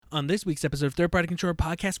On this week's episode of Third Party Controller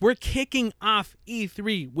Podcast, we're kicking off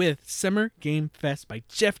E3 with Summer Game Fest by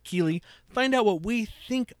Jeff Keighley. Find out what we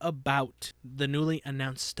think about the newly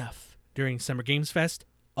announced stuff during Summer Games Fest.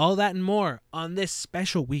 All that and more on this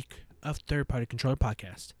special week of Third Party Controller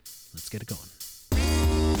Podcast. Let's get it going.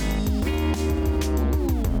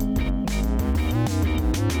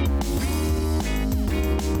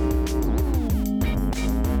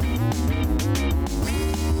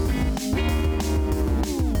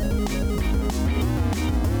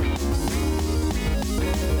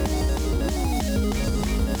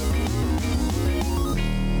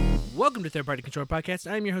 Welcome to Third Party Controller Podcast.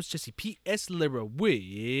 I'm your host, Jesse P.S. Libero,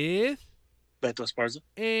 with Beto Esparza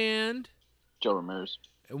and Joe Ramirez.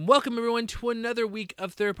 And welcome everyone to another week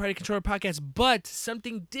of Third Party Controller Podcast. But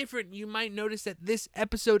something different, you might notice that this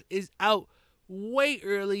episode is out way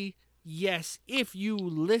early. Yes, if you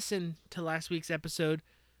listen to last week's episode,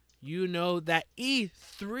 you know that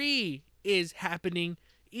E3 is happening.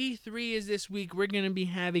 E3 is this week. We're going to be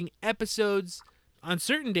having episodes on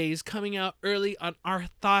certain days coming out early on our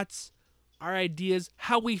thoughts, our ideas,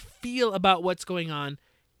 how we feel about what's going on.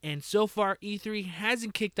 And so far, E3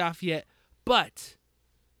 hasn't kicked off yet, but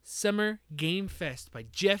Summer Game Fest by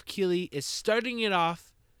Jeff Keighley is starting it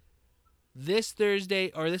off this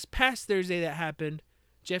Thursday, or this past Thursday that happened,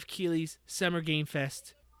 Jeff Keighley's Summer Game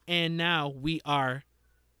Fest. And now we are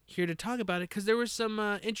here to talk about it because there was some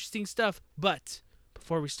interesting stuff. But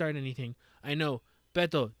before we start anything, I know,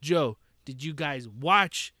 Beto, Joe, did you guys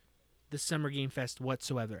watch the Summer Game Fest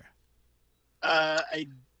whatsoever? I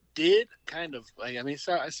did kind of.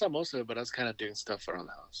 I saw most of it, but I was kind of doing stuff around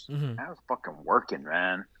the house. Mm-hmm. I was fucking working,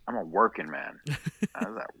 man. I'm a working man. I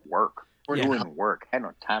was at work. Yeah. Doing work. I had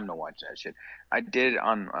no time to watch that shit. I did it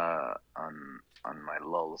on my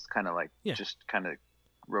lulls, kind of like just kind of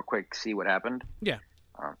real quick see what happened. Yeah.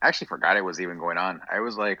 I actually forgot it was even going on. I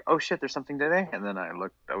was like, oh shit, there's something today, and then I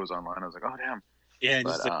looked. I was online. I was like, oh damn. Yeah,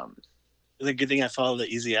 but it's a good thing I followed the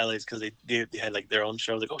Easy Allies because they had like their own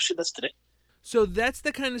show. Like, oh shit, that's today. So that's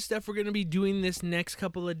the kind of stuff we're going to be doing this next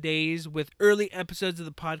couple of days with early episodes of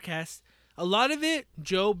the podcast. A lot of it,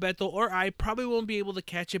 Joe, Bethel, or I probably won't be able to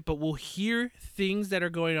catch it, but we'll hear things that are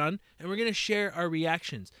going on, and we're going to share our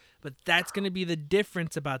reactions. But that's going to be the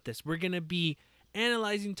difference about this. We're going to be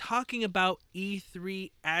analyzing, talking about E3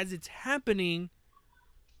 as it's happening,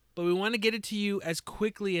 but we want to get it to you as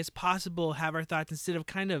quickly as possible, have our thoughts, instead of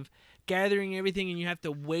kind of gathering everything and you have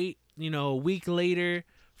to wait, a week later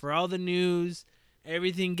for all the news.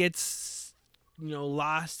 Everything gets,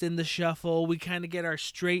 lost in the shuffle. We kind of get our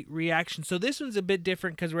straight reaction. So this one's a bit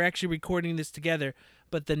different because we're actually recording this together,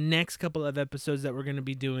 but the next couple of episodes that we're going to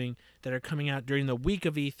be doing that are coming out during the week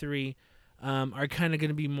of E3 are kind of going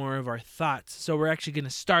to be more of our thoughts. So we're actually going to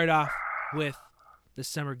start off with the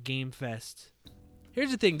Summer Game Fest. Here's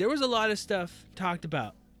the thing. There was a lot of stuff talked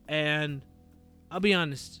about, and I'll be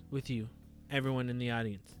honest with you, everyone in the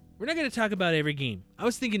audience. We're not going to talk about every game. I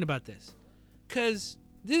was thinking about this, because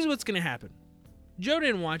this is what's going to happen. Joe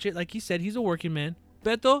didn't watch it. Like he said, he's a working man.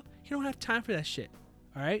 Beto, he don't have time for that shit,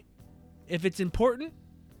 all right? If it's important,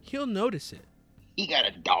 he'll notice it. he got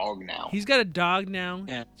a dog now. He's got a dog now.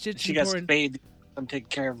 Yeah, Shit's she important. got spayed. I'm taking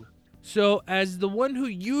care of her. So, as the one who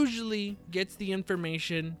usually gets the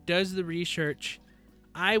information, does the research,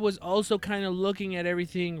 I was also kind of looking at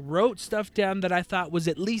everything, wrote stuff down that I thought was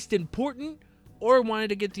at least important, or wanted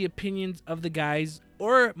to get the opinions of the guys,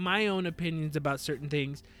 or my own opinions about certain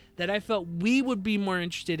things that I felt we would be more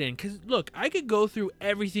interested in. Because, look, I could go through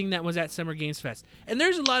everything that was at Summer Games Fest, and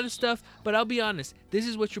there's a lot of stuff, but I'll be honest, this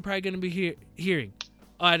is what you're probably going to be hearing.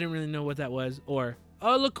 Oh, I didn't really know what that was, or,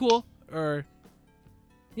 oh, it looked cool, or,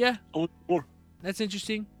 yeah, Oh, more. that's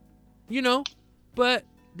interesting, but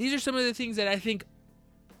these are some of the things that I think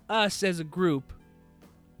us as a group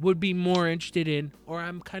would be more interested in, or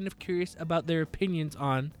I'm kind of curious about their opinions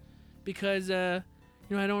on, because, I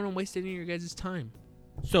don't want to waste any of your guys' time.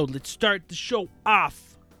 So let's start the show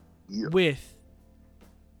off with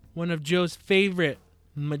one of Joe's favorite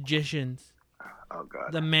magicians, Oh,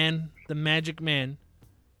 God. the magic man,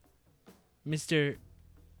 Mr.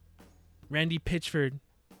 Randy Pitchford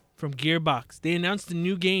from Gearbox. They announced a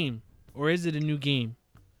new game, or is it a new game?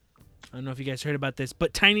 I don't know if you guys heard about this,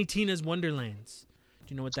 but Tiny Tina's Wonderlands.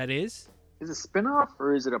 Do you know what that is? Is it a spin-off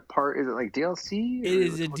or is it a part? Is it like DLC? It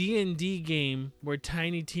is a D&D game where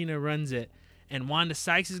Tiny Tina runs it, and Wanda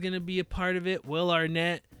Sykes is going to be a part of it. Will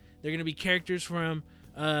Arnett. They're going to be characters from,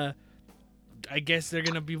 I guess they're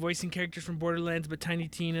going to be voicing characters from Borderlands, but Tiny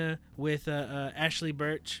Tina with Ashley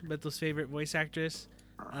Birch, Bethel's favorite voice actress.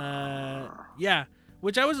 Yeah,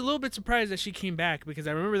 Which I was a little bit surprised that she came back, because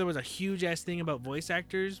I remember there was a huge ass thing about voice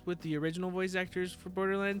actors with the original voice actors for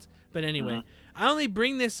Borderlands. But anyway, I only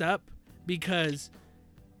bring this up because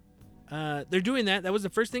they're doing that. That was the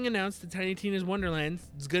first thing announced. The Tiny Tina's Wonderlands.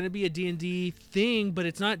 It's gonna be a D&D thing, but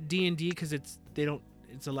it's not D&D because it's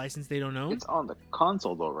a license they don't own. It's on the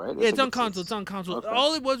console though, right? Yeah, it's on console. It's on console. Okay.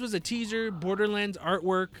 All it was a teaser, Borderlands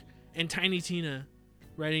artwork, and Tiny Tina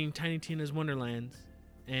writing Tiny Tina's Wonderlands,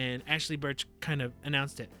 and Ashley Birch kind of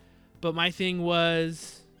announced it. But my thing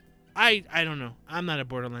was, I don't know. I'm not a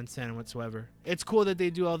Borderlands fan whatsoever. It's cool that they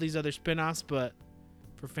do all these other spin-offs, but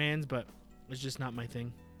for fans, but it's just not my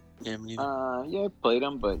thing. Yeah, me neither. I played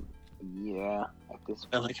them, but yeah, at this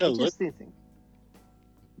point, I like how it looked.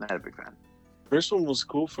 Not a big fan. First one was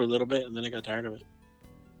cool for a little bit, and then I got tired of it.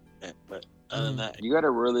 Yeah, but other than that, You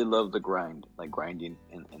gotta really love the grind, like grinding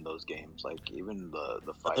in those games. Like even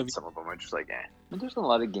the fights, some of them are just like, eh. But there's a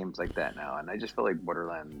lot of games like that now, and I just feel like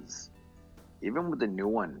Borderlands, even with the new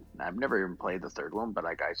one, I've never even played the third one, but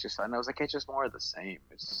like I was like, it's just more of the same.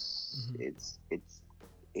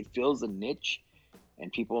 It fills a niche,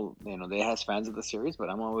 and people, they has fans of the series, but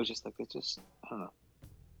I'm always just like, it's just, I don't know.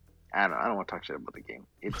 I don't want to talk shit about the game.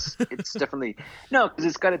 It's definitely no, because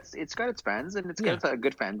it's got its fans, and it's got a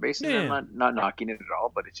good fan base, and I'm not knocking it at all,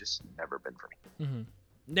 but it's just never been for me. Mm-hmm.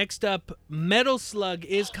 Next up, Metal Slug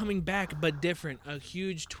is coming back, but different. A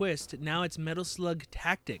huge twist. Now it's Metal Slug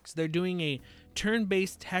Tactics. They're doing a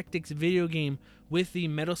turn-based tactics video game with the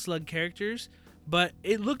Metal Slug characters, but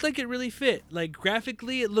it looked like it really fit. Like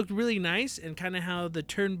graphically, it looked really nice, and kind of how the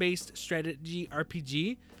turn-based strategy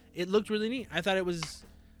RPG, it looked really neat. I thought it was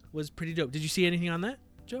pretty dope. Did you see anything on that,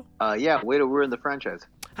 Joe? Yeah, way to ruin the franchise.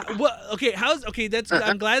 I'm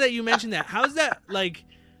glad that you mentioned that. How's that, like,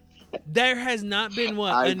 there has not been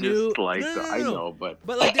I know, but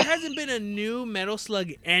like there hasn't been a new Metal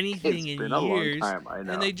Slug anything in been years. A long time, I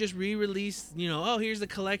know. And they just re-released, here's the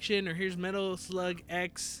collection, or here's Metal Slug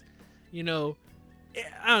X, I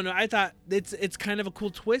don't know. I thought it's kind of a cool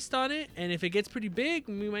twist on it, and if it gets pretty big,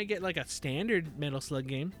 we might get like a standard Metal Slug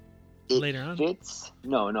game. Later on. Fits.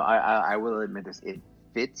 No, I will admit this. It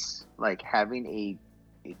fits, like having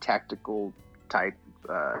a tactical type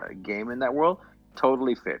game in that world.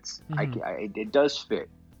 Totally fits. Mm-hmm. It does fit.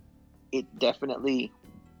 It definitely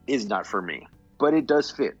is not for me, but it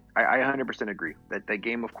does fit. I 100% agree that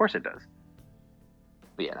game, of course, it does.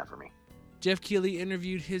 But yeah, not for me. Jeff Keighley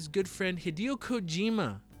interviewed his good friend Hideo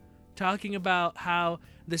Kojima, talking about how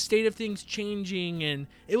the state of things changing, and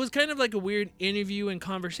it was kind of like a weird interview and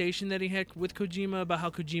conversation that he had with Kojima about how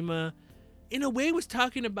Kojima in a way was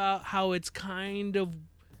talking about how it's kind of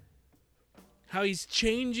how he's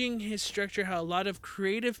changing his structure, how a lot of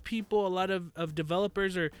creative people, a lot of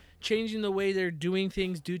developers are changing the way they're doing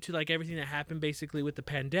things due to like everything that happened basically with the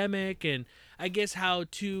pandemic. And I guess how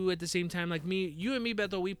too at the same time, like you and me,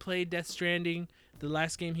 Bethel, we played Death Stranding, the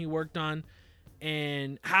last game he worked on,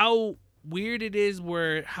 and how weird it is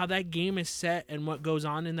where how that game is set and what goes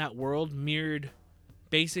on in that world mirrored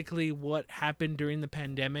basically what happened during the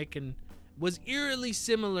pandemic and was eerily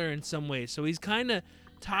similar in some ways. So he's kind of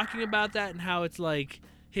talking about that and how it's like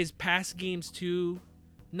his past games too,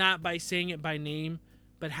 not by saying it by name,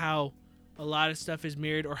 but how a lot of stuff is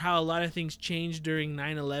mirrored, or how a lot of things changed during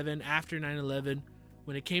 9/11, after 9/11,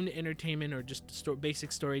 when it came to entertainment or just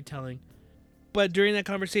basic storytelling. But during that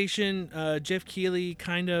conversation, Jeff Keighley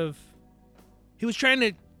he was trying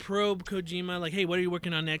to probe Kojima, like, hey, what are you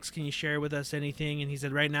working on next? Can you share with us anything? And he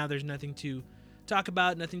said, right now, there's nothing to talk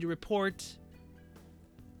about, nothing to report.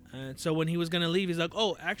 So when he was going to leave, he's like,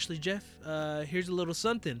 oh, actually, Jeff, here's a little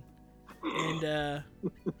something. And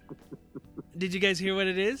did you guys hear what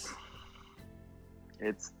it is?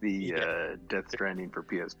 It's the Death Stranding for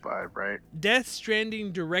PS5, right? Death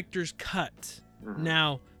Stranding Director's Cut. Mm-hmm.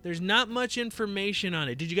 Now, there's not much information on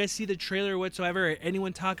it. Did you guys see the trailer whatsoever, or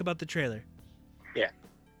anyone talk about the trailer? Yeah.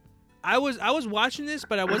 I was watching this,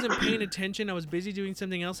 but I wasn't paying attention. I was busy doing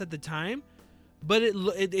something else at the time. But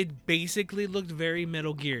it basically looked very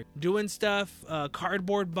Metal Gear. Doing stuff,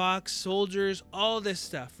 cardboard box, soldiers, all this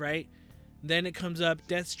stuff, right? Then it comes up,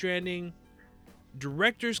 Death Stranding,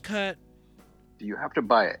 Director's Cut. Do you have to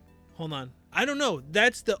buy it? Hold on. I don't know.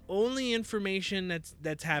 That's the only information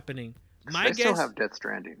that's happening. I still have Death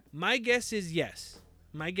Stranding. My guess is yes.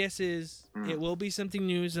 My guess is it will be something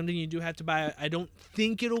new, something you do have to buy. I don't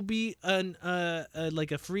think it'll be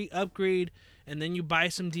like a free upgrade and then you buy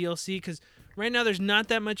some DLC, because right now there's not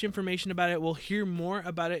that much information about it. We'll hear more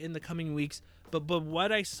about it in the coming weeks. But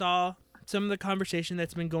what I saw, some of the conversation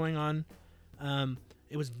that's been going on,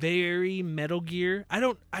 it was very Metal Gear.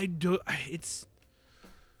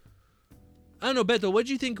 I don't know, Beto, what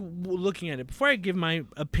do you think looking at it? Before I give my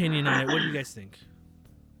opinion on it, what do you guys think?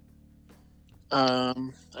 I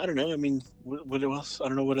don't know. I mean, what else? I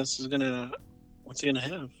don't know what's he gonna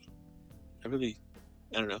have. I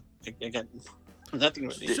don't know. I got nothing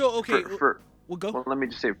really. So, okay, we'll go. Well, let me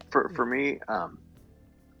just say, for me, I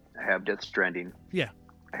have Death Stranding. Yeah.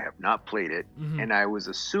 I have not played it, and I was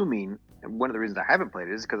assuming, and one of the reasons I haven't played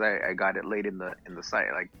it is because I got it late in the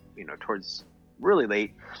site, like, you know, towards really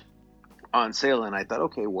late on sale, and I thought,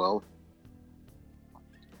 okay, well,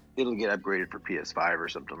 it'll get upgraded for PS5 or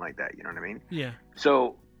something like that. You know what I mean? Yeah.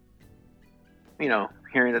 So, you know,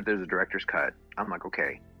 hearing that there's a director's cut, I'm like,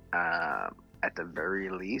 okay. At the very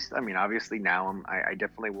least, I mean, obviously now I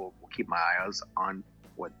definitely will keep my eyes on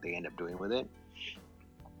what they end up doing with it.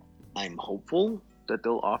 I'm hopeful that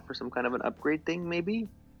they'll offer some kind of an upgrade thing. Maybe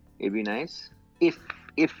it'd be nice if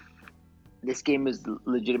this game is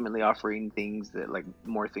legitimately offering things that, like,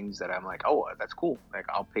 more things that I'm like, oh, that's cool. Like,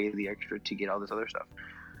 I'll pay the extra to get all this other stuff.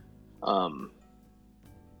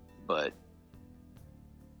 But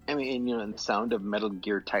I mean, you know, the sound of Metal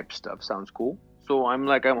Gear type stuff sounds cool. So I'm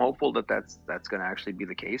hopeful that that's going to actually be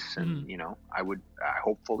the case. And, you know,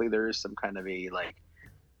 hopefully there is some kind of a, like,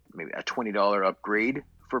 maybe a $20 upgrade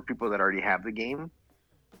for people that already have the game.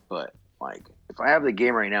 But, like, if I have the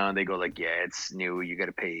game right now and they go like, yeah, it's new, you got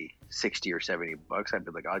to pay 60 or 70 bucks, I'd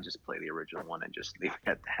be like, I'll just play the original one and just leave it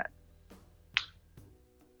at that.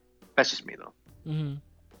 That's just me, though. Mm-hmm.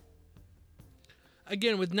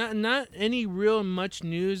 Again, with not any real much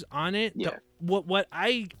news on it, yeah. What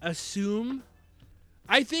I assume,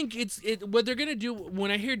 I think what they're gonna do when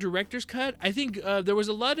I hear director's cut. I think there was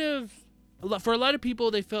for a lot of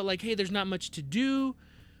people, they felt like, hey, there's not much to do.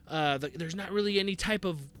 There's not really any type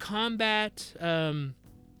of combat.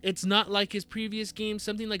 It's not like his previous games.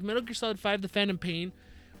 Something like Metal Gear Solid 5: The Phantom Pain.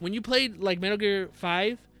 When you played like Metal Gear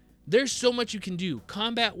 5, there's so much you can do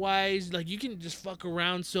combat wise. Like, you can just fuck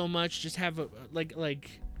around so much. Just have a like.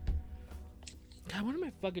 God, what am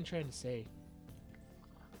I fucking trying to say?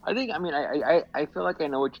 I feel like I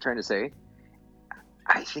know what you're trying to say.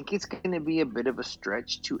 I think it's going to be a bit of a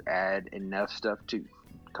stretch to add enough stuff to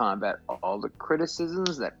combat all the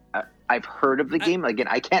criticisms that I've heard of the game. Again,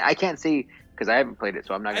 I can't say because I haven't played it,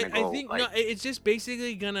 so I'm not going to go. I think no, it's just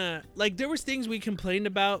basically gonna, like, there was things we complained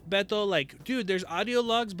about, Beto. Like, dude, there's audio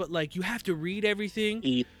logs, but like you have to read everything.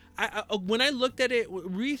 Yeah. When I looked at it,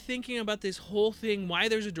 rethinking about this whole thing, why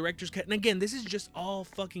there's a director's cut, and again, this is just all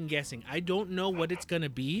fucking guessing. I don't know what it's gonna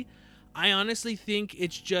be. I honestly think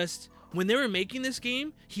it's just, when they were making this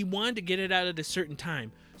game, he wanted to get it out at a certain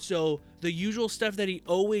time. So the usual stuff that he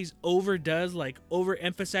always overdoes, like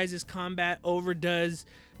overemphasizes combat, overdoes,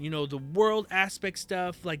 you know, the world aspect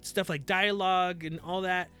stuff like dialogue and all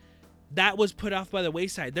that, that was put off by the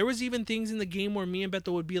wayside. There was even things in the game where me and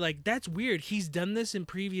Beto would be like, that's weird. He's done this in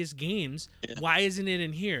previous games. Yeah. Why isn't it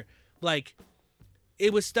in here? Like,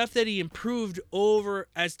 it was stuff that he improved over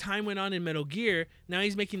as time went on in Metal Gear. Now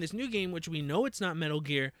he's making this new game, which we know it's not Metal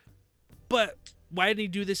Gear, but why did he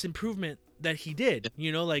do this improvement that he did?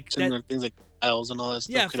 You know, like similar things like files and all that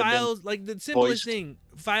stuff. Yeah, files, like the simplest thing.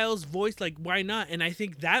 Files, voice, like, why not? And I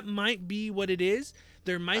think that might be what it is.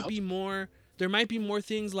 There might be more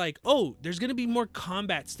things like, oh, there's going to be more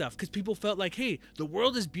combat stuff, because people felt like, hey, the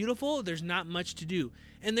world is beautiful, there's not much to do.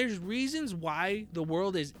 And there's reasons why the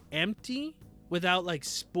world is empty without, like,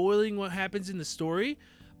 spoiling what happens in the story.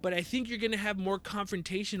 But I think you're going to have more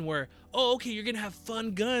confrontation where, oh, okay, you're going to have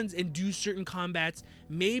fun guns and do certain combats,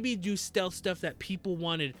 maybe do stealth stuff that people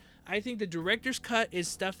wanted. I think the director's cut is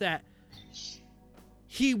stuff that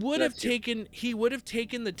he would have taken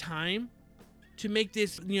the time to make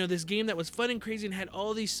this, you know, this game that was fun and crazy and had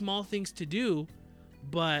all these small things to do,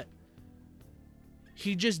 but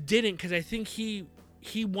he just didn't, because I think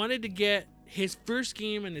he wanted to get his first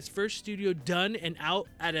game and his first studio done and out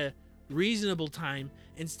at a reasonable time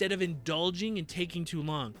instead of indulging and taking too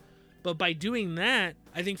long. But by doing that,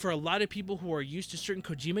 I think for a lot of people who are used to certain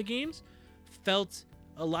Kojima games, felt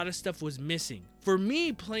a lot of stuff was missing. For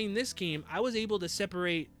me, playing this game, I was able to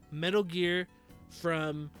separate Metal Gear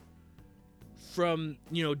from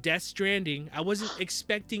you know, Death Stranding. I wasn't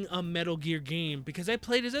expecting a Metal Gear game because I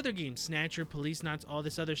played his other games, Snatcher, Policenauts, all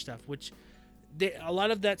this other stuff, which a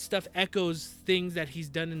lot of that stuff echoes things that he's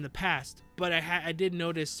done in the past. But I did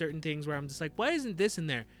notice certain things where I'm just like, why isn't this in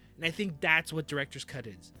there? And I think that's what director's cut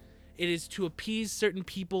is. It is to appease certain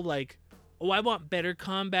people, like, oh, I want better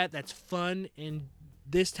combat that's fun and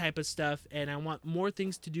this type of stuff, and I want more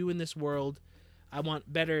things to do in this world. I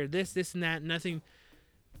want better this, and that, nothing.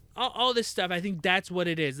 All this stuff, I think that's what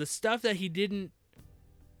it is. The stuff that he didn't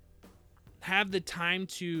have the time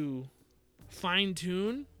to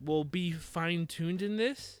fine-tune will be fine-tuned in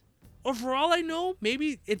this. Or for all I know,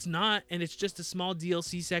 maybe it's not, and it's just a small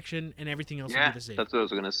DLC section, and everything else will Yeah, be the same. that's what I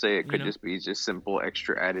was gonna say. It could know? just be just simple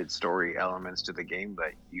extra added story elements to the game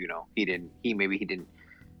that he didn't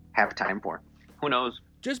have time for. Who knows?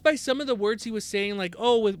 Just by some of the words he was saying, like,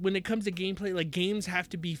 oh, when it comes to gameplay, like, games have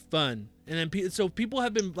to be fun. And then so people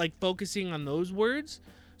have been, like, focusing on those words.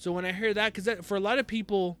 So when I heard that, because for a lot of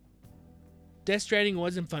people, Death Stranding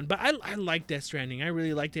wasn't fun. But I like Death Stranding. I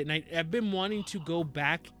really liked it. And I've been wanting to go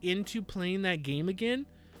back into playing that game again.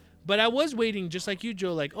 But I was waiting, just like you,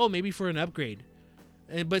 Joe, like, oh, maybe for an upgrade.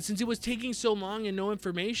 But since it was taking so long and no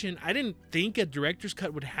information, I didn't think a director's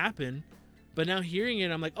cut would happen. But now hearing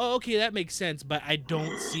it, I'm like, oh, okay, that makes sense. But I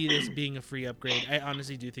don't see this being a free upgrade. I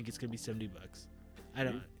honestly do think it's gonna be $70. I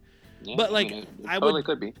don't. Yeah, But like, it I totally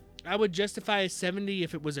could be. I would justify a 70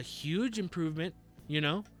 if it was a huge improvement,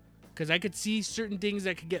 because I could see certain things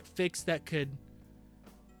that could get fixed that could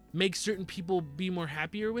make certain people be more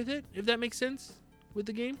happier with it, if that makes sense with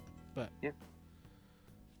the game. But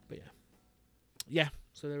yeah.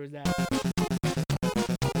 So there was that.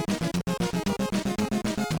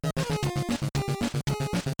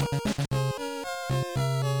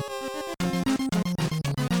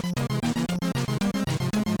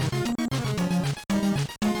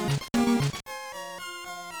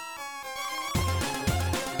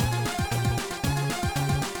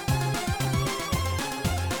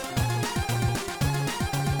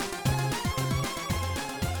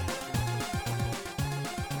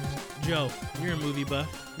 Joe, you're a movie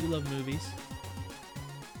buff. You love movies.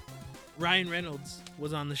 Ryan Reynolds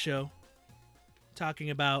was on the show talking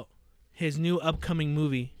about his new upcoming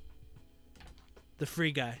movie, The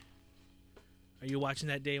Free Guy. Are you watching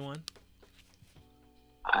that day one?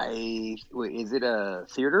 Wait, is it a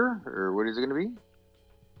theater or what is it going to be?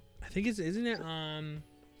 I think isn't it on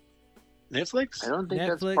Netflix? I don't think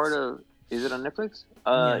Netflix? that's part of. Is it on Netflix?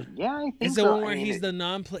 Yeah, I think It's so. the one where I mean, he's he's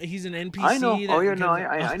an NPC. I know. that Oh yeah, no,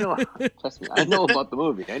 comes- I know. Trust me, I know about the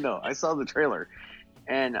movie. I know. I saw the trailer,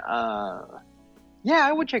 and yeah,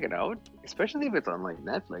 I would check it out, especially if it's on like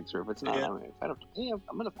Netflix or if it's not. Yeah. I mean, if I don't have to pay,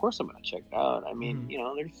 of course I'm gonna check it out. I mean,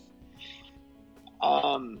 Mhm. there's,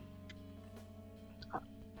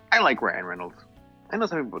 I like Ryan Reynolds. I know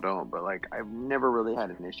some people don't, but like I've never really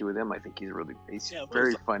had an issue with him. I think he's Yeah, but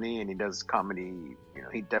very it's- funny and he does comedy.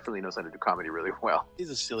 He definitely knows how to do comedy really well. He's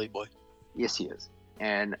a silly boy. Yes, he is.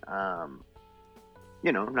 And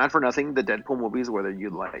not for nothing, the Deadpool movies, whether you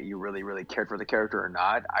really, really cared for the character or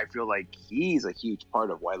not, I feel like he's a huge part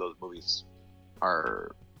of why those movies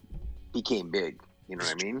became big. You know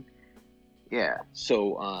what I mean? Yeah.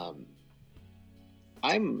 So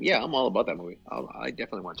I'm all about that movie. I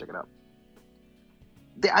definitely want to check it out.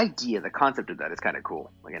 The idea, the concept of that is kind of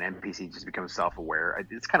cool. Like an NPC just becomes self-aware.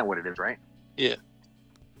 It's kind of what it is, right? Yeah.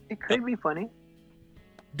 It could be funny.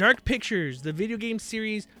 Dark Pictures, the video game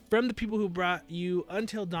series from the people who brought you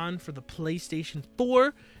Until Dawn for the PlayStation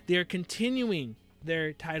 4. They are continuing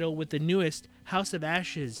their title with the newest House of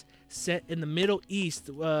Ashes, set in the Middle East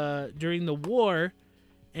during the war,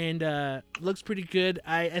 and looks pretty good.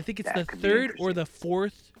 I think it's That the could be third or interesting. the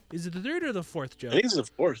fourth. Is it the third or the fourth, Joe? I think this is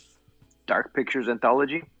the fourth. Dark Pictures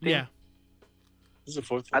anthology thing? Yeah. This is the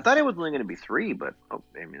fourth I one. thought it was only going to be 3, but that's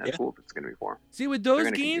Yeah. cool if it's going to be 4. See, with those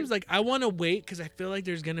gonna games, continue. like I want to wait because I feel like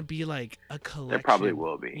there's gonna be like a collection. There probably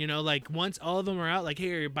will be. Like once all of them are out, like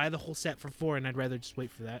hey, buy the whole set for 4, and I'd rather just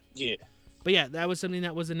wait for that. Yeah. But yeah, that was something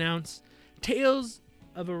that was announced. Tales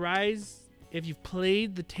of Arise, if you've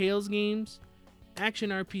played the Tales games,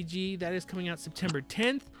 action RPG, that is coming out September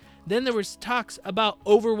 10th. Then there was talks about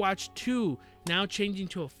Overwatch 2, now changing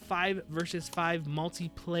to a 5 versus 5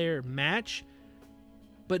 multiplayer match.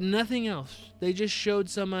 But nothing else. They just showed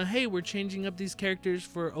some, hey, we're changing up these characters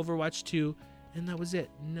for Overwatch 2, and that was it.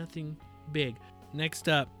 Nothing big. Next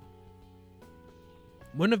up,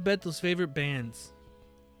 one of Bethel's favorite bands.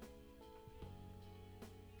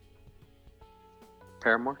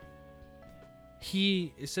 Paramore?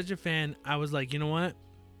 He is such a fan. I was like, you know what?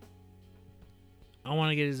 I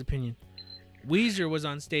want to get his opinion. Weezer was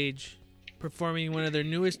on stage performing one of their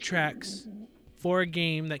newest tracks for a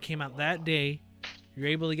game that came out that day. You're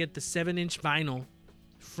able to get the 7-inch vinyl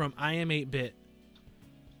from I Am 8-Bit.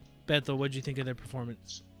 Bethel, what'd you think of their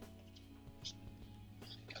performance?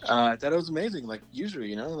 I thought it was amazing. Like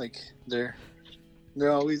usually, like they're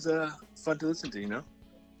always fun to listen to.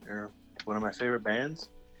 They're one of my favorite bands,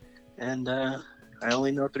 and I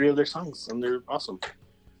only know 3 of their songs, and they're awesome.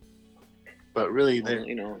 But really, they're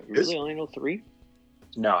You really only know 3?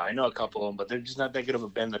 no, I know a couple of them, but they're just not that good of a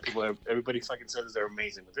band that everybody fucking says they're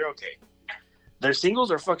amazing, but they're okay. Their singles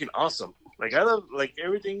are fucking awesome. Like I love like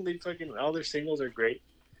everything they fucking all their singles are great.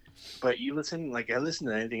 But you listen like I listen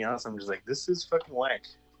to anything else, I'm just like, this is fucking whack.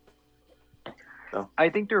 I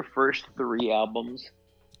think their first 3 albums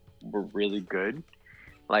were really good.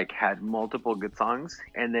 Like had multiple good songs,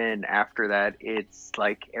 and then after that, it's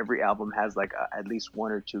like every album has like at least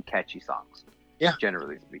 1 or 2 catchy songs. Yeah,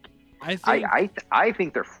 generally speaking. I think I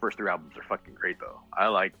think their first 3 albums are fucking great though. I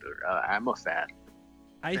like their. I'm a fan.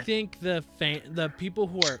 I think the people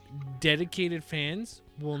who are dedicated fans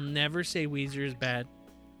will never say Weezer is bad.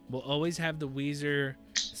 Will always have the Weezer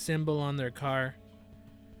symbol on their car.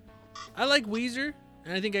 I like Weezer,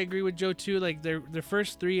 and I think I agree with Joe too. Like their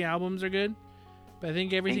first 3 albums are good, but I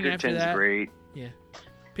think everything after that, great. Yeah,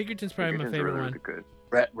 Pinkerton's probably my favorite really, one. really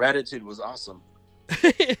good. Ratitude was awesome.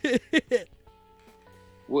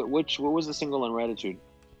 What was the single on Ratitude?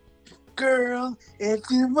 Girl, if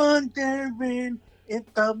you want wondering if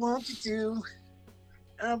I want you to,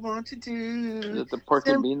 I want you to. Is it the Pork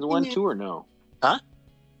and Beans one too, or no? Huh?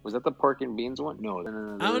 Was that the Pork and Beans one? No.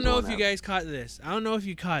 I don't know if you guys caught this. I don't know if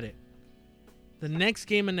you caught it. The next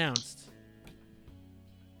game announced.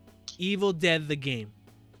 Evil Dead the game.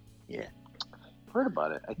 Yeah. Heard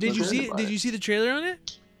about it. Did you see the trailer on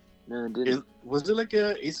it? No, I didn't. Was it like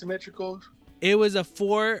a asymmetrical? It was a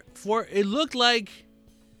 4 it looked like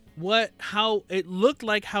how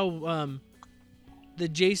the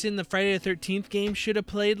Jason the Friday the 13th game should have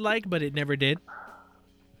played like, but it never did.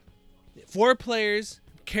 4 players,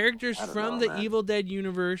 characters from the Evil Dead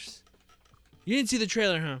universe. You didn't see the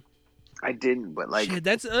trailer, huh? I didn't, but like shit,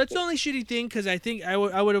 that's the only shitty thing, because I think I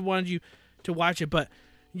would have wanted you to watch it, but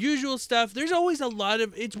usual stuff. There's always a lot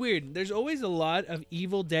of, it's weird. There's always a lot of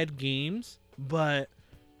Evil Dead games, but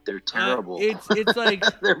they're terrible. It's like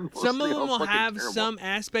some of them will have terrible. Some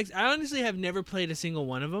aspects. I honestly have never played a single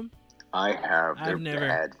one of them. I have. They're never.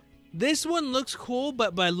 Bad. This one looks cool,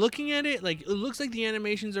 but by looking at it, like it looks like the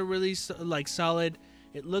animations are really like solid.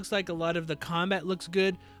 It looks like a lot of the combat looks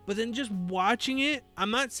good, but then just watching it,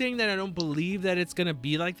 I'm not saying that I don't believe that it's gonna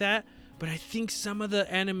be like that, but I think some of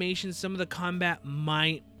the animations, some of the combat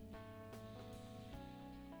might,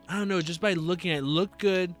 I don't know, just by looking at it, look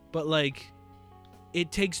good, but like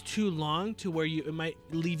it takes too long to where it might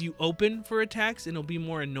leave you open for attacks, and it'll be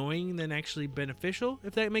more annoying than actually beneficial,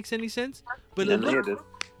 if that makes any sense. But it makes sense.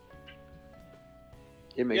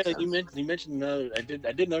 You mentioned I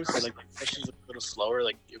did notice that like the questions are a little slower,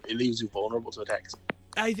 like it leaves you vulnerable to attacks.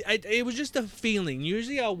 It was just a feeling.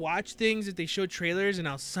 Usually I'll watch things if they show trailers, and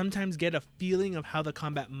I'll sometimes get a feeling of how the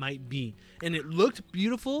combat might be. And it looked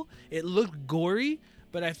beautiful, it looked gory,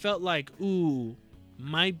 but I felt like, ooh,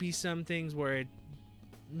 might be some things where it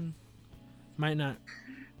might not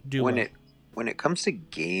do when it comes to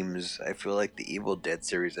games. I feel like the Evil Dead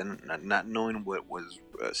series, and not knowing what was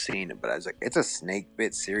seeing it, but I was like, it's a snake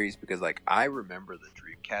bit series, because like I remember the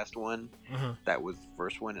Dreamcast one, that was the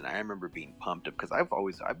first one, and I remember being pumped up because I've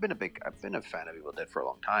been a fan of Evil Dead for a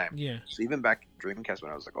long time. Yeah. So even back in Dreamcast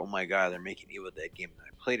when I was like, oh my god, they're making Evil Dead game, and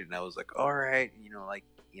I played it, and I was like, all right,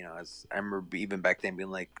 as I remember even back then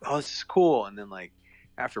being like, oh, this is cool, and then like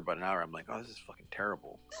after about an hour, I'm like, oh, this is fucking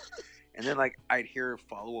terrible. And then like I'd hear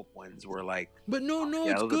follow-up ones where like, but no,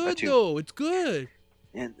 it's good though. It's good.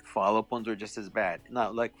 And follow-up ones are just as bad.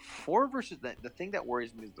 Now, like 4 versus the thing that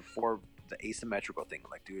worries me is the asymmetrical thing.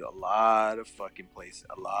 Like, dude, a lot of fucking places,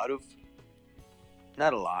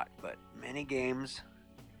 not a lot, but many games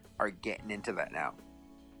are getting into that now,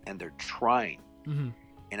 and they're trying. Mm-hmm.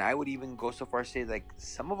 And I would even go so far as to say like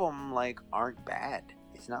some of them like aren't bad.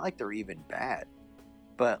 It's not like they're even bad,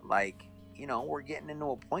 but like, we're getting into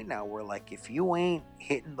a point now where like if you ain't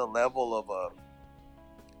hitting the level of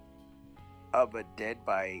a Dead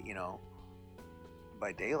by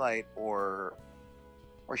Daylight or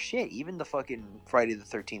shit, even the fucking Friday the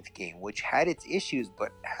 13th game, which had its issues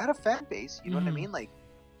but had a fan base, you know what I mean? Like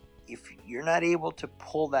if you're not able to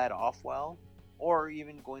pull that off well, or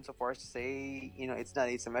even going so far as to say, it's not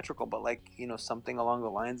asymmetrical, but like, something along the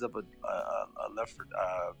lines of a Left 4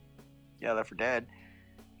 Dead.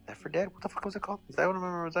 Left 4 Dead? What the fuck was it called? Is that what I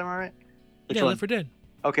remember? Was that right? Yeah, Left 4 Dead.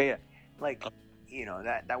 Okay, yeah. Like,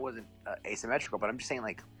 that wasn't asymmetrical, but I'm just saying,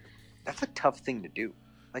 like, that's a tough thing to do.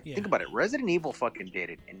 Like, think about it. Resident Evil fucking did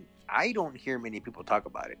it, and I don't hear many people talk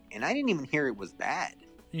about it. And I didn't even hear it was bad.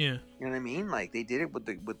 Yeah. You know what I mean? Like, they did it with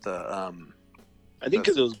the I think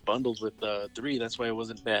because it was bundled with 3, that's why it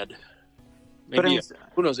wasn't bad. Maybe,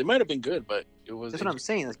 who knows? It might have been good, but it was. That's what I'm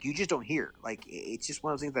saying. Like, you just don't hear. Like, it's just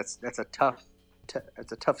one of those things that's a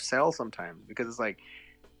tough sell sometimes, because it's like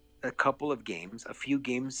a couple of games, a few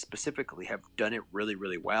games specifically, have done it really,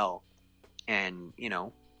 really well, and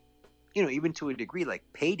even to a degree, like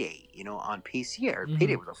Payday, on PC,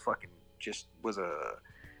 Payday was a fucking just was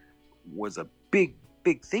a big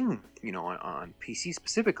thing, on PC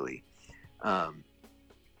specifically. And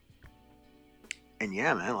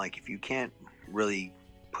yeah, man, like if you can't really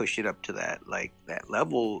push it up to that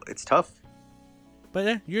level, it's tough. But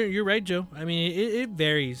yeah, you're right, Joe. I mean, it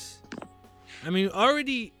varies. I mean,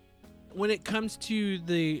 already when it comes to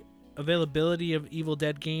the availability of Evil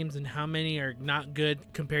Dead games and how many are not good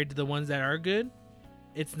compared to the ones that are good,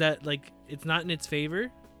 it's not in its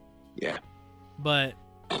favor. Yeah. But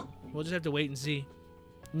we'll just have to wait and see.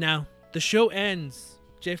 Now, the show ends.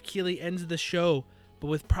 Jeff Keighley ends the show, but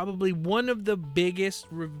with probably one of the biggest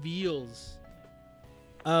reveals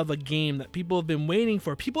of a game that people have been waiting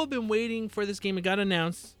for. People have been waiting for this game. It got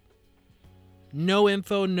announced. No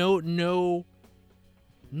info,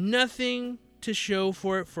 nothing to show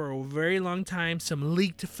for it for a very long time. Some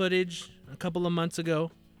leaked footage a couple of months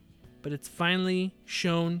ago, but it's finally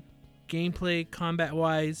shown gameplay,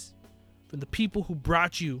 combat-wise, from the people who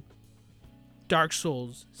brought you Dark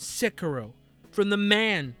Souls, Sekiro, from the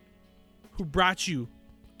man who brought you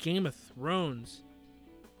Game of Thrones.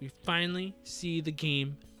 We finally see the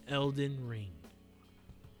game Elden Ring.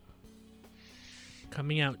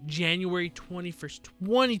 Coming out January 21st,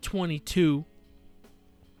 2022.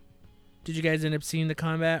 Did you guys end up seeing the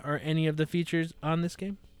combat or any of the features on this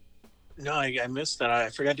game? No, I missed that. I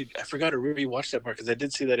forgot to really watch that part because I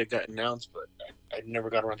did see that it got announced, but I never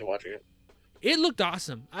got around to watching it. It looked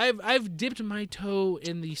awesome. I've dipped my toe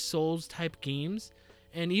in the Souls type games,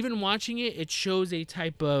 and even watching it, it shows a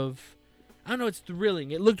type of, I don't know, it's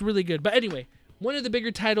thrilling. It looked really good. But anyway, one of the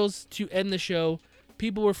bigger titles to end the show.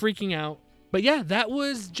 People were freaking out. But yeah, that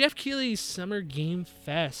was Jeff Keighley's Summer Game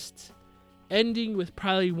Fest, ending with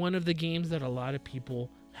probably one of the games that a lot of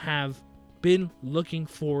people have been looking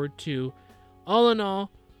forward to. All in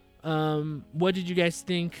all, what did you guys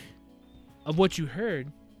think of what you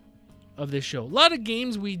heard of this show? A lot of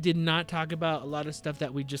games we did not talk about, a lot of stuff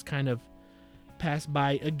that we just kind of passed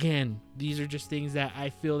by. Again, these are just things that I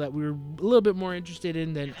feel that we were a little bit more interested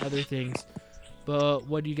in than other things. But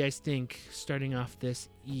what do you guys think starting off this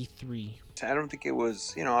E3? I don't think it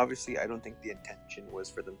was, obviously I don't think the intention was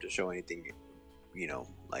for them to show anything,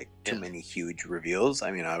 like too many huge reveals. I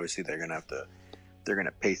mean, obviously they're going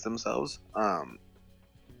to pace themselves.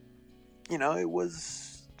 It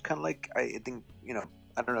was kind of like, I think,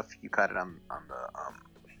 I don't know if you caught it on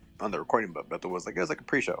the recording, but it was like a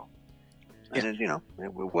pre-show. And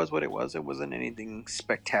it was what it was. It wasn't anything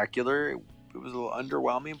spectacular. It was a little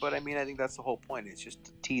underwhelming, but I mean, I think that's the whole point. It's just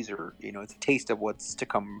a teaser. It's a taste of what's to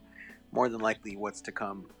come. More than likely, what's to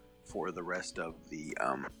come for the rest of the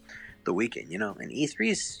weekend. And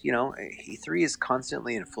E3 is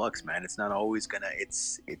constantly in flux, man. It's not always gonna.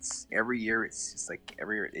 It's every year. It's like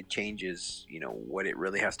every year it changes. What it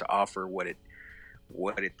really has to offer. What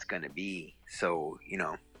it's gonna be. So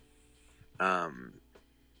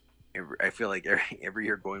I feel like every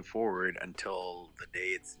year going forward until the day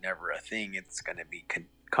it's never a thing, it's going to be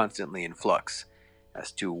constantly in flux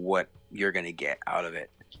as to what you're going to get out of it.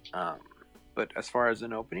 But as far as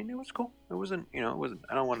an opening, it was cool. It wasn't, it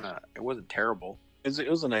wasn't terrible. It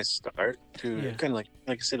was a nice start to kind of like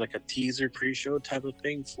I said, like a teaser pre-show type of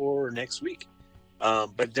thing for next week.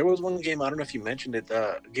 But there was one game, I don't know if you mentioned it,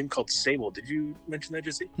 a game called Sable. Did you mention that,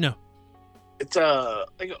 Jesse? No. It's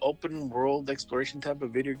like an open world exploration type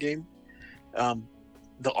of video game.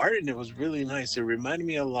 The art in it was really nice. It reminded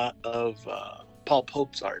me a lot of Paul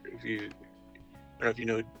Pope's art. I don't know if you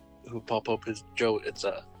know who Paul Pope is, Joe. It's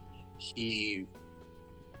he's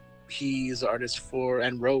the artist for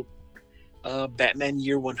and wrote Batman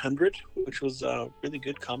Year 100, which was a really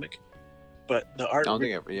good comic. But the art, I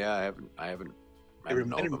haven't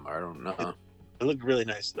known them. I don't know. It looked really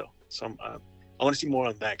nice though. So I want to see more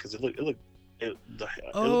on that because it looked.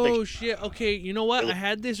 Shit. Okay, you know what? I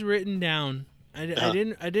had this written down. I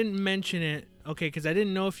didn't mention it. Okay, because I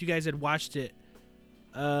didn't know if you guys had watched it.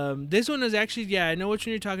 This one is actually, I know which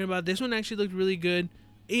one you're talking about. This one actually looked really good.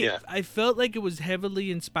 I felt like it was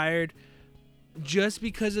heavily inspired just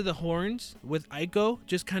because of the horns with Ico,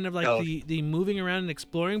 just kind of like the moving around and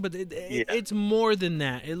exploring. But it's more than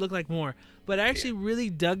that. It looked like more. But I actually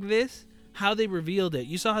really dug this, how they revealed it.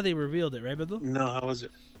 You saw how they revealed it, right, Beto? No, how was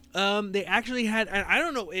it? They actually had, I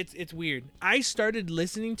don't know, it's weird. I started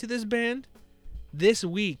listening to this band this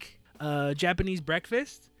week, Japanese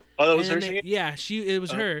Breakfast. Oh, that was her singing? Yeah, it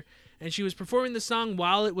was her, and she was performing the song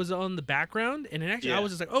while it was on the background, and I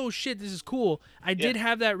was just like, oh shit, this is cool. I did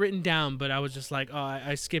have that written down, but I was just like,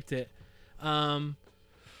 I skipped it.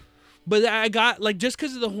 But I got, like, just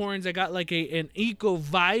because of the horns, I got like an eco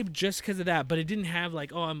vibe just because of that. But it didn't have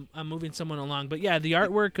like, I'm moving someone along. But yeah, the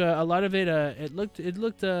artwork, a lot of it, it looked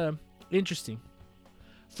Interesting.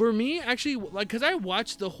 For me, actually, like, because I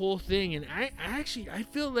watched the whole thing, and I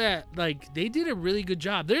feel that, like, they did a really good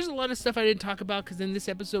job. There's a lot of stuff I didn't talk about, because then this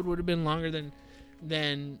episode would have been longer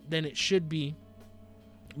than it should be.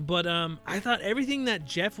 But I thought everything that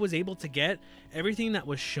Jeff was able to get, everything that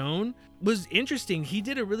was shown, was interesting. He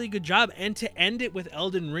did a really good job. And to end it with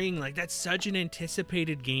Elden Ring, like, that's such an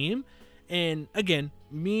anticipated game. And again,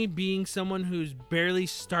 me being someone who's barely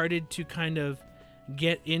started to kind of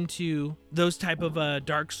get into those type of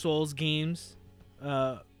Dark Souls games,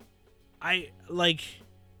 I like,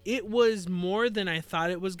 it was more than I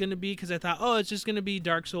thought it was going to be, because I thought, oh, it's just going to be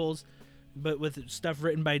Dark Souls but with stuff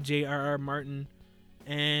written by J.R.R. Martin.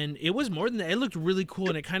 And it was more than that. It looked really cool,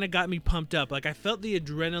 and it kind of got me pumped up. Like, I felt the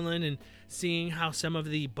adrenaline and seeing how some of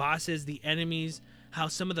the bosses, the enemies, how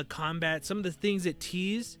some of the combat, some of the things it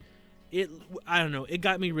teased, I don't know, it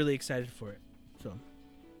got me really excited for it. So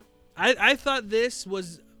I thought this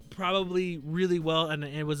was probably really well, and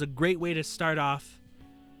it was a great way to start off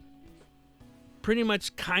pretty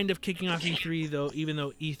much kind of kicking off E3, though, even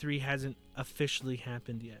though E3 hasn't officially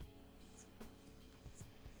happened yet.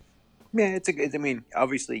 Yeah, I mean,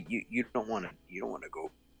 obviously you don't want to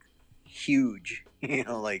go huge,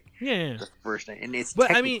 like the first night, and it's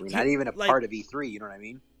technically not even a part of E3. You know what I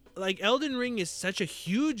mean? Like, Elden Ring is such a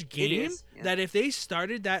huge game that if they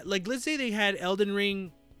started that, like, let's say they had Elden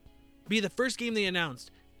Ring be the first game they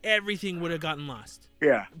announced, everything would have gotten lost.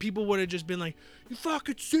 Yeah, people would have just been like, "You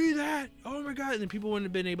fucking see that? Oh my god!" And then people wouldn't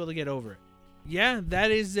have been able to get over it. Yeah,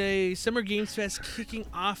 that is a Summer Games Fest kicking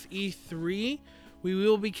off E3. We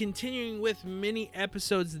will be continuing with mini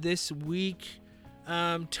episodes this week.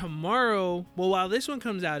 Tomorrow, well, while this one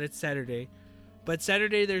comes out, it's Saturday. But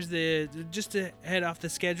Saturday, there's just to head off the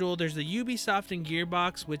schedule, there's the Ubisoft and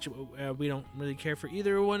Gearbox, which we don't really care for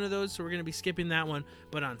either one of those, so we're going to be skipping that one.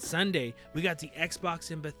 But on Sunday, we got the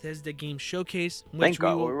Xbox and Bethesda Game Showcase. Thank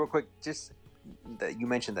God. Well, real quick, just that you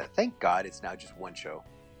mentioned that. Thank God it's now just one show.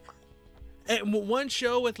 And one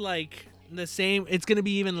show with, like, the same, it's going to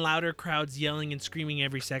be even louder crowds yelling and screaming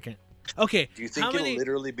every second. Okay. Do you think it'll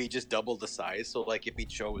literally be just double the size? So, like, if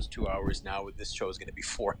each show was 2 hours, now this show is going to be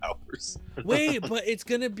 4 hours. Wait, but it's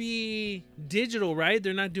going to be digital, right?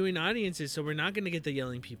 They're not doing audiences, so we're not going to get the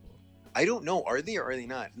yelling people. I don't know. Are they or are they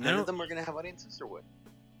not? None of them are going to have audiences, or what?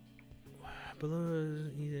 Below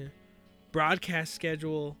either broadcast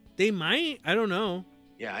schedule. They might. I don't know.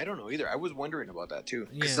 Yeah, I don't know either. I was wondering about that too.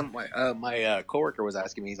 Because my coworker was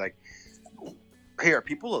asking me, he's like, "Hey, are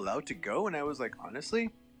people allowed to go?" And I was like,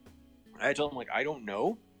 honestly, I told him, like, I don't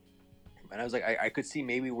know. And I was like, I could see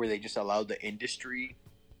maybe where they just allowed the industry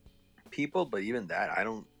people, but even that, I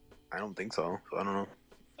don't think so. So I don't know.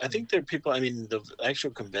 I think there are people. I mean, the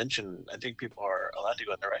actual convention, I think people are allowed to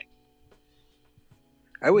go in there, right?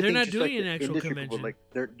 I would. They're not doing an actual convention. Like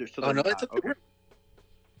they're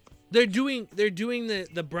They're doing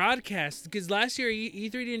the broadcast, because last year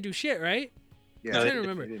E3 didn't do shit, right? Yeah, I'm trying to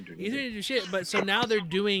remember. E3 didn't do shit, but so now they're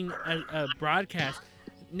doing a broadcast.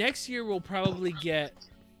 Next year we'll probably get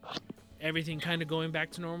everything kind of going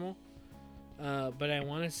back to normal. But I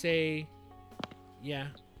want to say, yeah,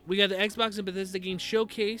 we got the Xbox and Bethesda Game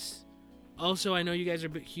Showcase. Also, I know you guys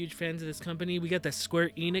are huge fans of this company. We got the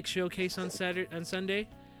Square Enix Showcase on Sunday.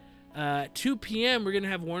 2 p.m. we're gonna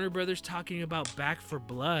have Warner Brothers talking about Back 4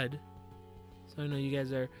 Blood. So I know you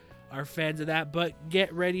guys are fans of that, but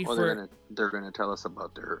get ready for. They're gonna tell us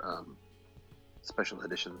about their special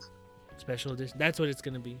editions. Special edition. That's what it's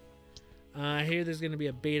gonna be. I hear there's gonna be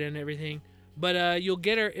a beta and everything, but you'll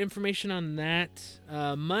get our information on that.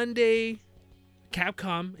 Monday,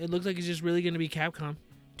 Capcom. It looks like it's just really gonna be Capcom.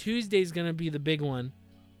 Tuesday's gonna be the big one,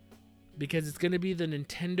 because it's gonna be the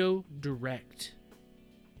Nintendo Direct.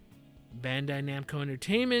 Bandai Namco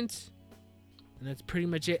Entertainment, and that's pretty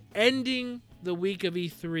much it. Ending the week of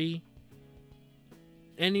E3.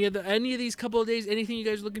 Any of these couple of days, anything you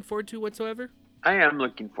guys are looking forward to whatsoever? I am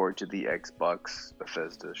looking forward to the Xbox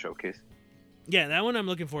Bethesda showcase. Yeah, that one I'm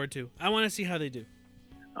looking forward to. I want to see how they do.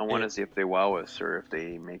 I want to see if they wow us, or if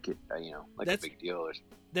they make it, like a big deal.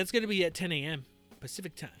 That's going to be at 10 a.m.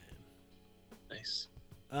 Pacific time. Nice.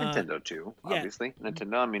 Nintendo too, obviously. Yeah.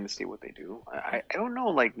 Nintendo, I mean, to see what they do. I don't know,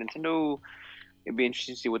 like, Nintendo, it'd be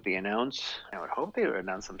interesting to see what they announce. I would hope they would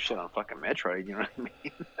announce some shit on fucking Metroid, you know what I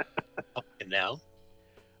mean? And now?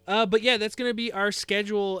 But yeah, that's gonna be our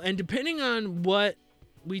schedule, and depending on what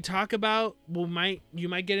we talk about, you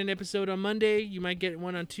might get an episode on Monday, you might get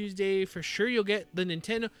one on Tuesday. For sure you'll get the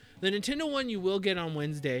Nintendo one you will get on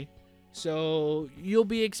Wednesday. So you'll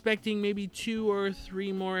be expecting maybe 2 or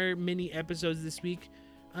 3 more mini episodes this week.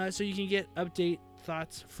 So you can get update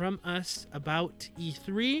thoughts from us about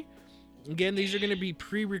E3. Again, these are going to be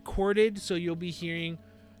pre-recorded, so you'll be hearing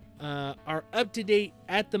our up-to-date,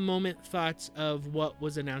 at the moment thoughts of what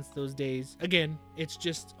was announced those days. Again, it's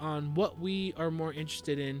just on what we are more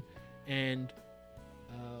interested in and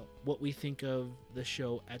what we think of the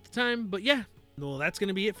show at the time. But yeah, well, that's going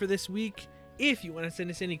to be it for this week. If you want to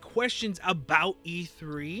send us any questions about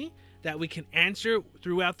E3 that we can answer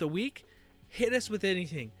throughout the week, hit us with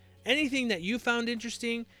anything. Anything that you found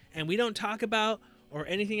interesting and we don't talk about, or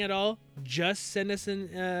anything at all, just send us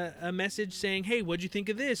a message saying, hey, what'd you think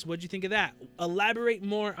of this? What'd you think of that? Elaborate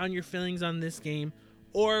more on your feelings on this game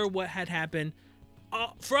or what had happened.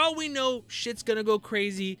 For all we know, shit's gonna go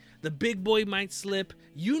crazy. The big boy might slip.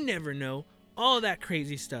 You never know. All that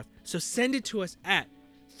crazy stuff. So send it to us at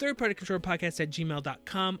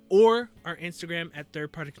thirdpartycontrollerpodcast@gmail.com or our Instagram at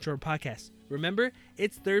thirdpartycontrollerpodcast. Remember,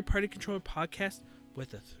 it's Third Party Controller Podcast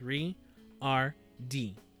with a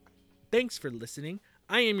 3RD. Thanks for listening.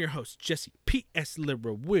 I am your host, Jesse P.S.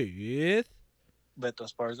 Libra with Beto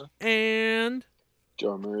Esparza. and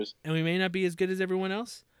Joe Ramirez. and we may not be as good as everyone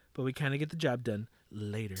else, but we kind of get the job done.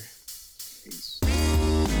 Later. Peace.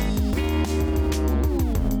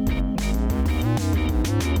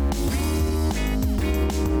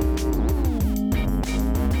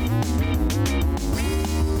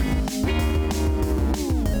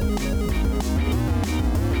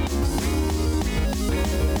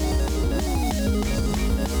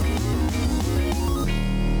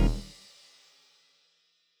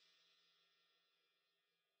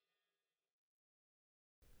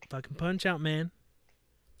 Fucking punch out, man.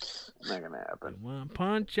 Not gonna happen. You want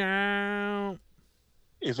punch out?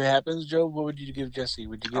 If it happens, Joe, what would you give Jesse?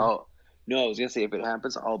 Would you give? Oh no, I was gonna say if it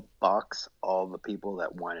happens, I'll box all the people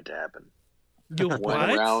that want it to happen. You One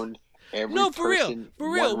what? round. Every No, for real. person,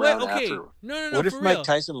 For real. one What? round Okay. after. No, What if for Mike real.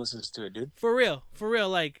 Tyson listens to it, dude? For real. For real.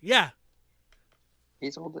 Like, yeah.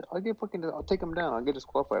 He's all. I'll take him down. I'll get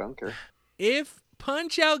disqualified. I don't care. If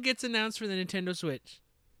Punch Out gets announced for the Nintendo Switch,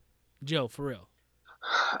 Joe, for real.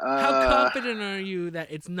 How confident are you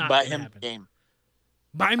that it's not Buy gonna him happen? the game.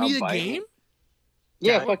 Buy me I'll the buy game? it.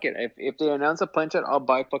 Yeah, Yeah. fuck it. If they announce a Punch Out, I'll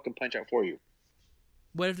buy fucking Punch Out for you.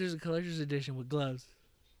 What if there's a collector's edition with gloves?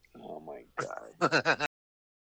 Oh my god.